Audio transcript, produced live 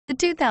The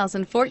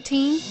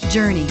 2014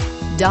 Journey.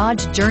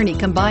 Dodge Journey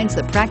combines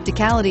the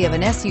practicality of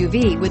an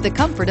SUV with the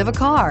comfort of a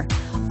car,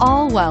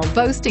 all while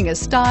boasting a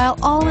style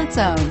all its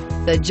own.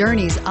 The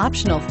Journey's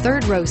optional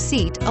third-row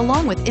seat,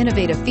 along with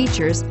innovative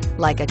features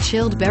like a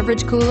chilled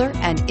beverage cooler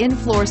and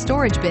in-floor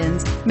storage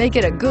bins, make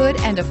it a good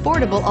and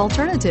affordable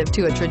alternative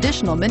to a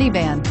traditional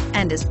minivan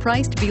and is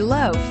priced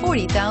below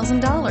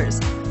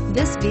 $40,000.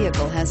 This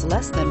vehicle has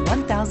less than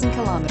 1,000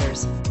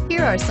 kilometers.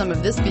 Here are some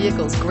of this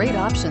vehicle's great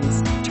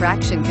options: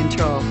 traction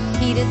control,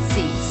 heated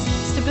seats,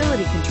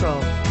 stability control,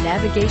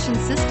 navigation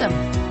system,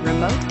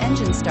 remote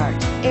engine start,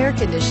 air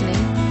conditioning,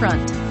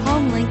 front,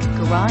 HomeLink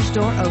garage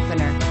door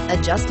opener,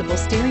 adjustable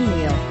steering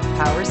wheel,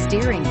 power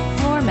steering,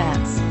 floor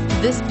mats.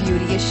 This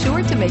beauty is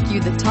sure to make you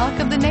the talk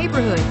of the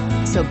neighborhood.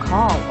 So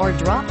call or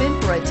drop in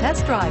for a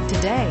test drive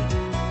today.